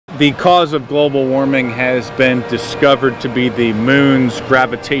The cause of global warming has been discovered to be the moon's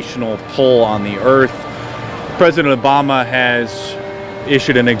gravitational pull on the Earth. President Obama has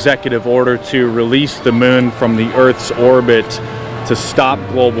issued an executive order to release the moon from the Earth's orbit to stop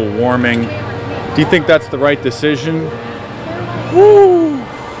global warming. Do you think that's the right decision? Woo!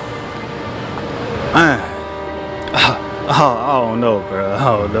 Man. I don't know, bro. I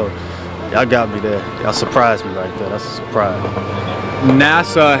don't know. Y'all got me there. Y'all surprised me like that. That's a surprise.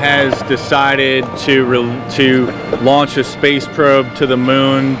 NASA has decided to launch a space probe to the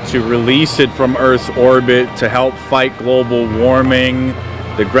moon to release it from Earth's orbit to help fight global warming,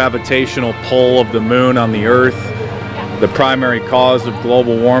 the gravitational pull of the moon on the Earth, the primary cause of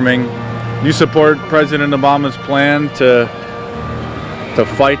global warming. You support President Obama's plan to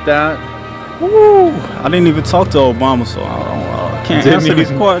fight that? Woo! I didn't even talk to Obama, so I can't answer these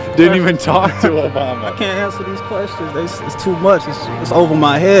questions. Didn't even talk to Obama. I can't answer these questions. It's too much. It's over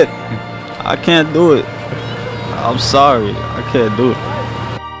my head. I can't do it. I'm sorry. I can't do it.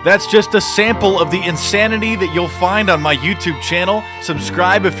 That's just a sample of the insanity that you'll find on my YouTube channel.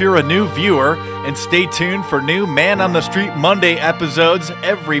 Subscribe if you're a new viewer, and stay tuned for new Man on the Street Monday episodes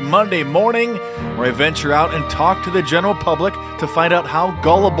every Monday morning, where I venture out and talk to the general public to find out how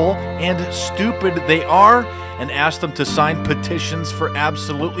gullible and stupid they are, and ask them to sign petitions for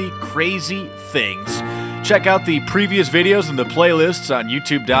absolutely crazy things. Check out the previous videos and the playlists on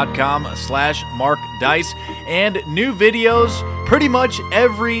youtube.com/MarkDice, and new videos pretty much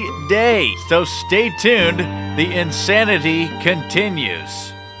every day. So stay tuned. The insanity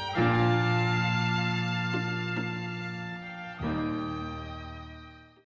continues.